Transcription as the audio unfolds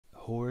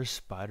horror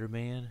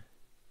Spider-Man?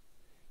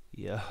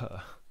 Yeah.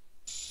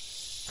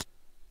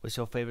 What's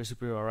your favorite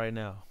superhero right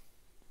now?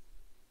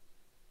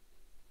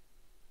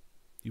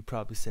 You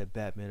probably said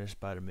Batman or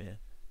Spider-Man.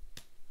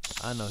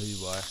 I know who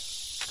you are.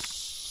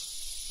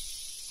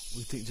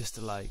 We think just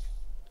alike.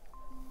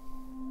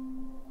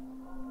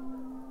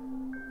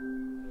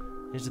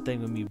 Here's the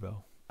thing with me,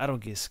 bro. I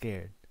don't get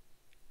scared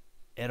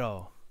at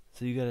all.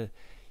 So you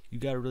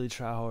gotta really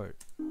try hard.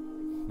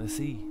 Let's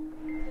see.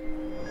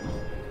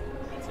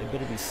 They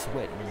better be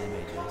sweating when they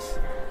make this.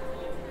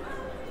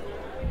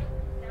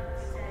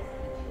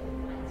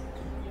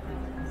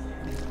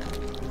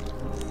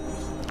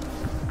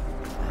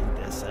 I hate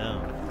that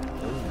sound.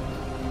 Ooh.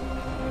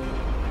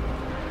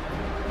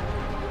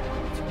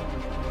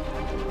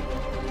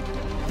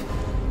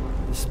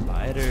 The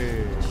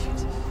spider.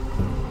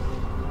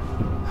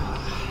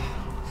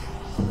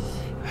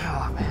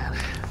 Oh man.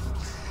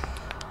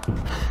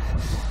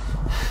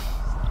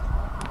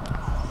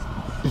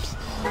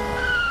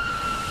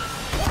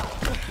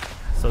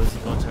 So is he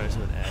gonna turn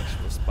into an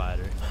actual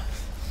spider?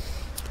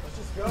 Let's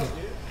just go, dude.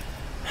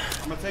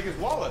 I'm gonna take his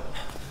wallet.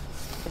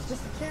 It's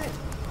just a kid.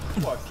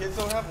 What, kids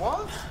don't have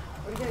wallets?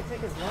 What are you gonna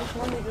take his lunch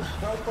money? You just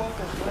broke off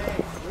his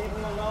legs. Leave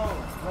him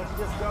alone. Let's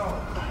just go.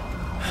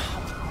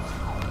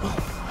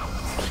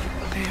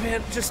 Hey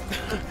man, just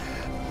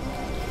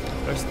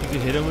first you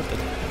could hit him with the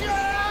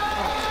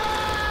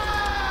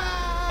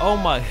Oh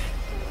my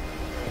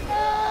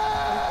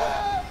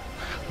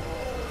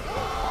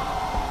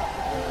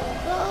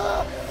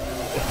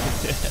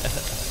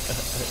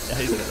Now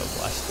he's gonna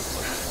wash the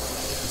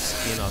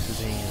skin off his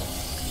hand.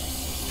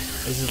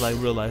 This is like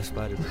real life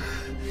Spider-Man.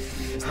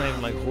 It's not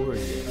even like horror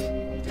yet.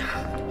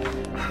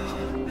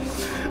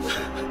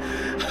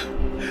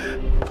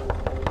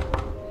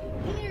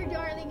 Peter,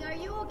 darling, are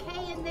you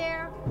okay in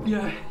there?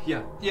 Yeah.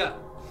 Your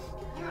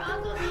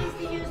uncle needs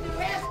to use the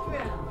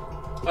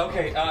restroom.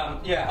 Okay,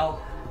 yeah,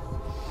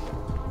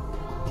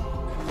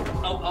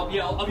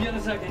 I'll be in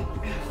a second.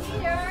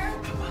 Peter?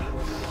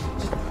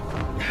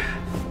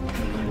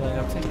 Like,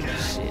 I'm taking a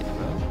shit,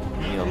 bro.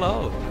 Leave me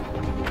alone.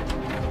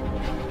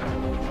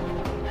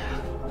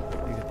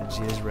 You got the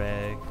jizz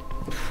rag.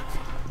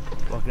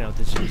 Walking out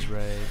with the jizz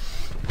rag.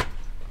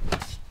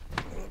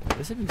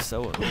 This would be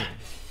so annoying.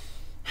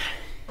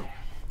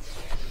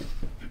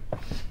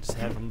 Just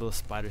having little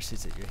spider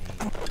shits at your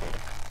hand.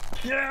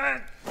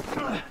 Yeah.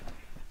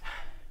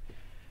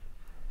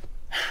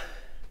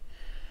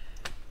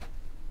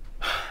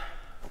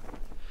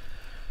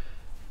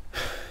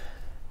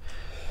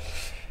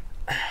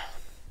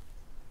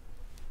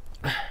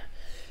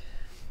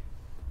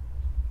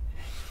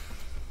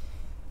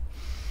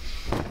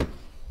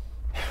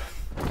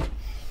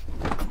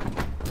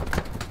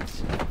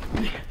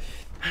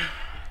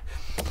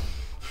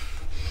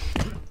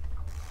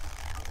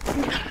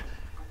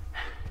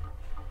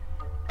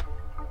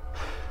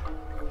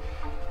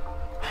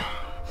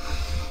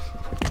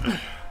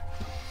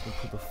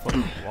 Put the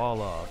fucking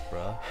wall off,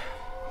 bruh.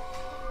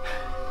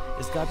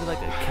 It's gotta be like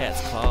a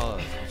cat's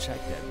claws. Check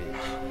that bitch.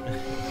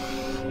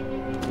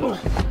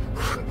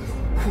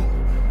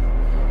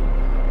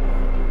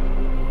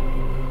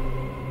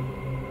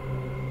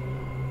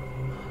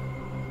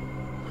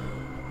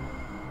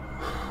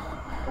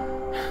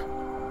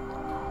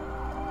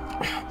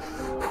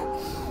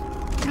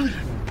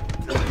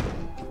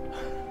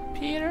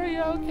 Peter,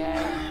 you okay?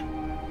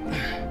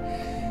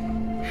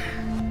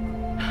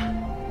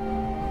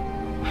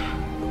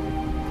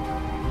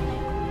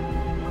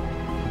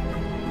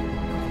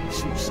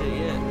 Shoot shit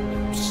yet.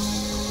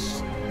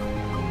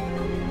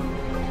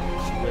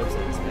 She rubs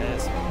at his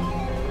ass.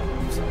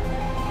 I'm sorry.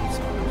 I'm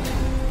sorry.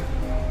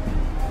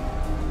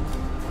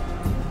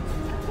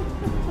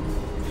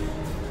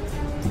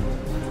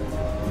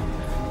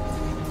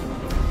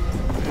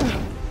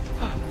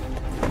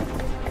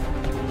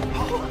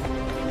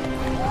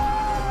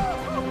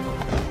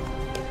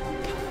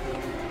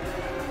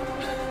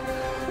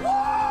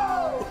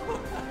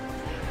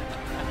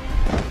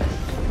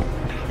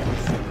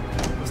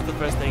 What's the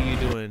first thing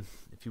you're doing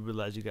if you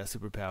realize you got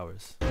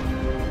superpowers?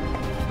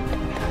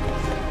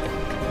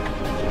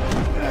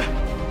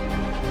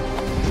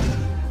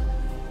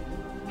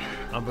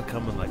 I'm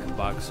becoming like a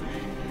boxer.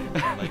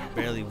 I'm like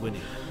barely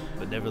winning,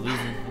 but never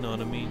losing, you know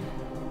what I mean?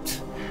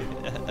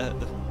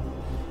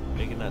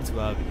 Make it not too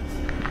obvious.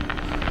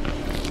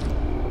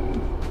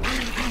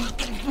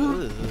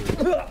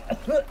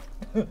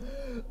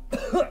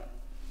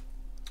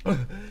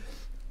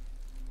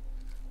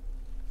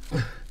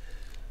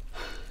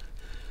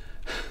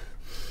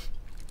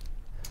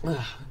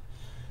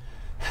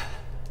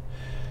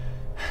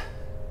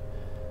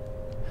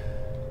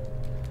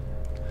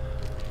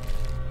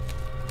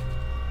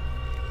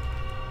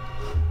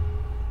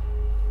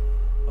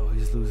 Oh,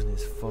 he's losing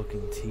his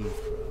fucking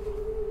teeth, bro.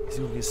 He's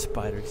gonna get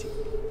spider teeth.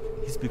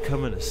 He's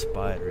becoming a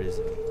spider,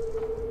 isn't he?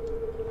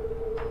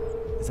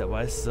 Is that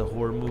why this is a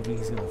horror movie?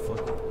 He's gonna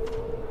fucking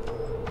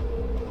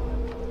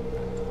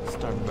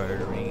start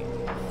murdering.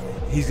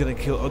 He's gonna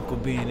kill Uncle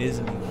Ben,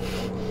 isn't he?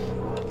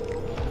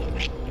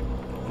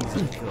 He's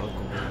gonna kill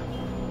Uncle Ben.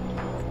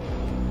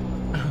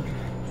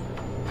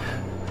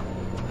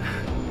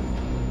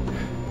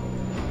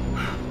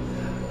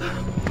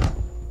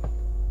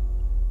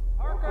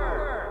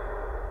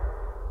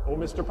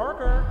 Mr.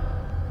 Parker.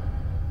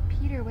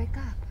 Peter, wake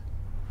up.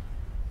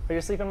 Are you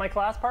asleep in my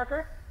class,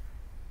 Parker?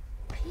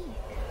 Pete.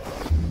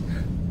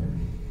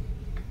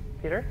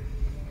 Peter?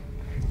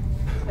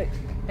 Hey,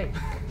 hey.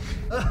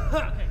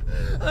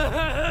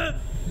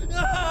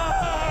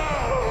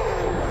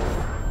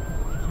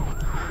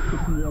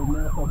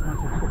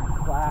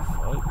 Class.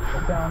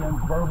 Profound and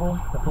verbal,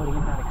 floating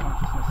him out of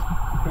consciousness.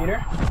 Peter?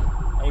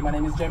 Hey, my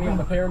name is Jimmy. I'm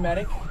a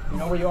paramedic. You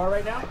know where you are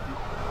right now?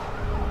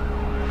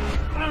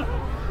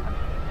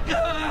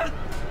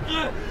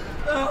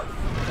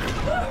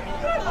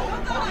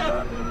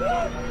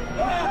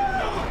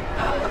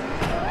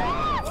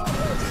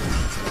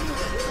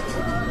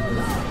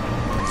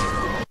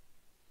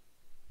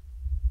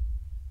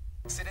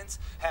 Accidents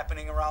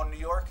happening around New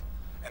York,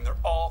 and they're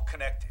all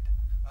connected.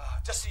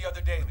 Just the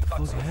other day, we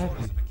caught some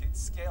photos of a kid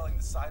scaling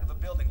the side of a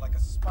building like a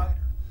spider.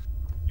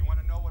 You want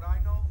to know what I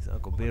know? It's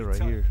Uncle Well, Bill let me right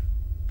tell you. here.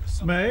 There's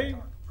something May?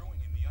 dark brewing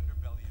in the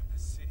underbelly of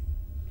this city.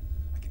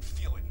 I can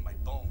feel it in my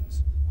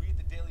bones. We at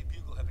the Daily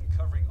Bugle have been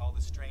covering all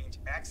the strange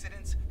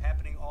accidents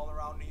happening all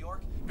around New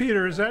York.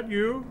 Peter, is that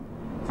you?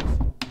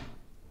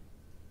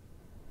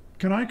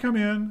 Can I come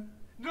in?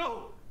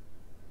 No!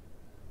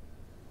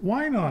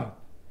 Why not?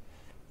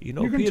 You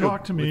know, You can Peter,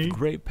 talk to me. with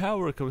great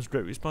power comes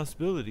great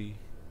responsibility.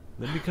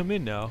 Let me come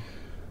in now.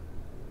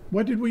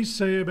 What did we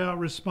say about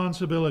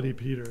responsibility,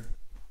 Peter?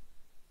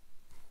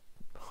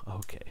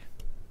 Okay.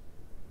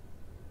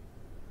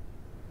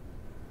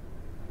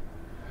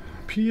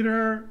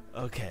 Peter,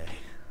 Okay.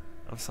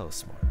 I'm so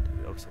smart,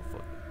 dude. I'm so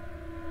fucking.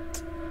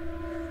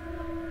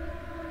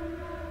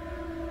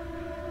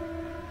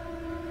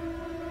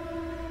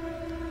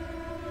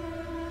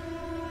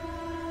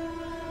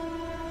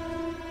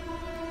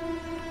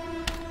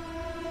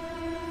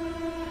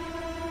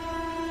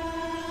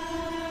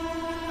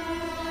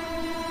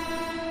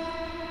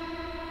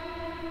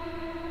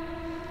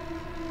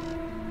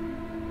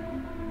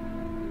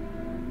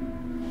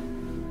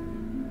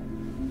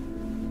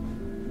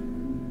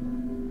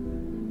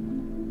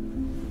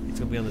 It's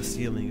gonna be on the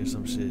ceiling or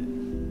some shit.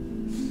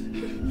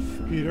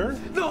 Peter,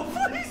 No,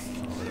 please!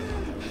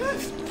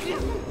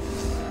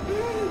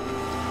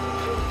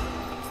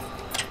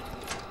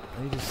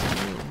 I need to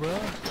see it, bro.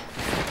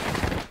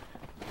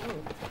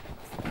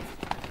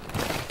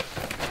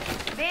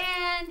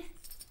 Ben!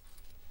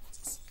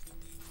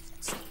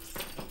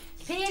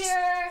 Peter!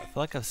 I feel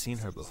like I've seen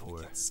her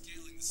before.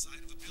 Scaling the side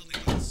of a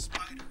building like a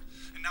spider.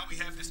 And now we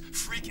have this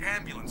freak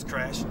ambulance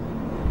crash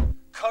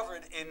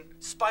covered in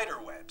spider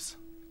webs.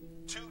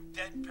 2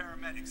 dead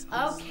paramedics.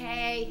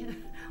 Okay.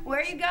 Where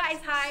are you guys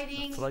I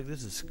hiding? feel like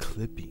this is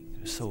clipping.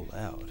 It's so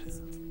loud.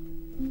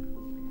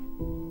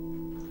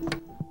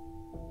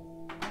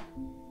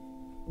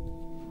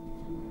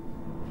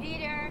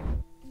 Peter!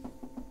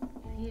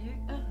 Peter?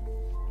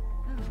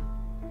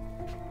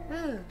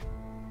 Oh.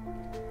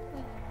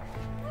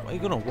 Why you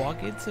gonna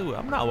walk into it?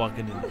 I'm not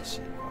walking into this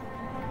shit.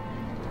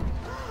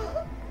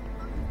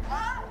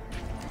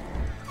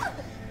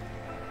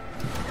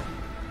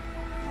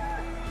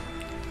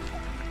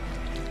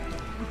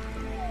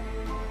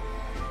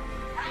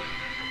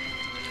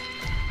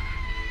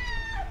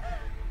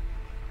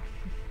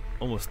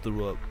 Almost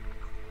threw up.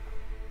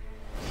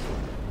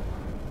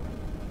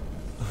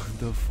 What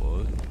the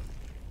fuck?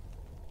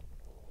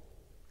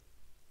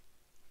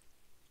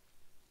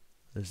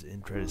 There's the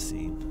end credit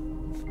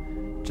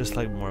scene. Just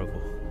like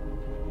Marvel.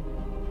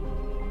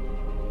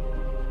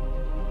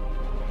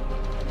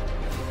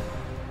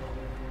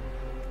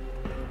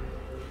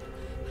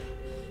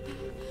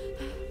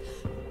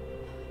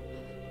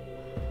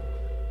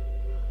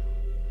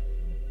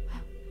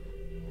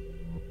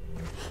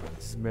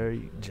 This is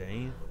Mary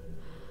Jane.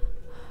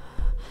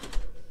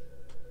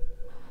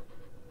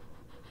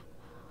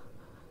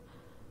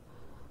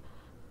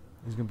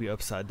 He's gonna be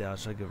upside down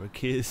trying to give her a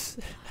kiss.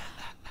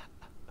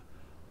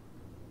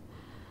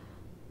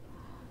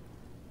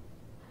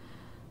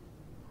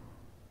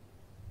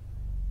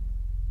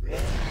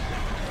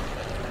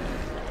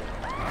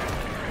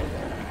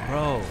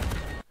 Bro,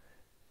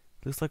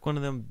 looks like one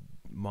of them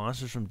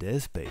monsters from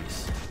Dead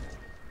Space.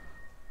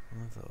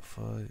 What the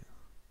fuck?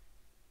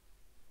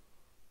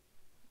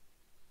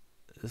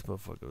 This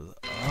motherfucker was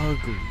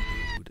ugly,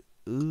 dude.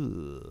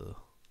 Ugh.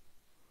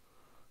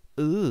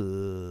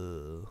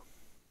 Ugh.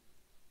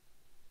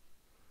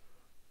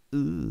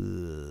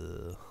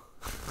 Ugh.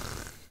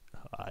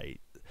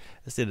 Alright.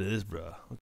 That's the end of this, bro.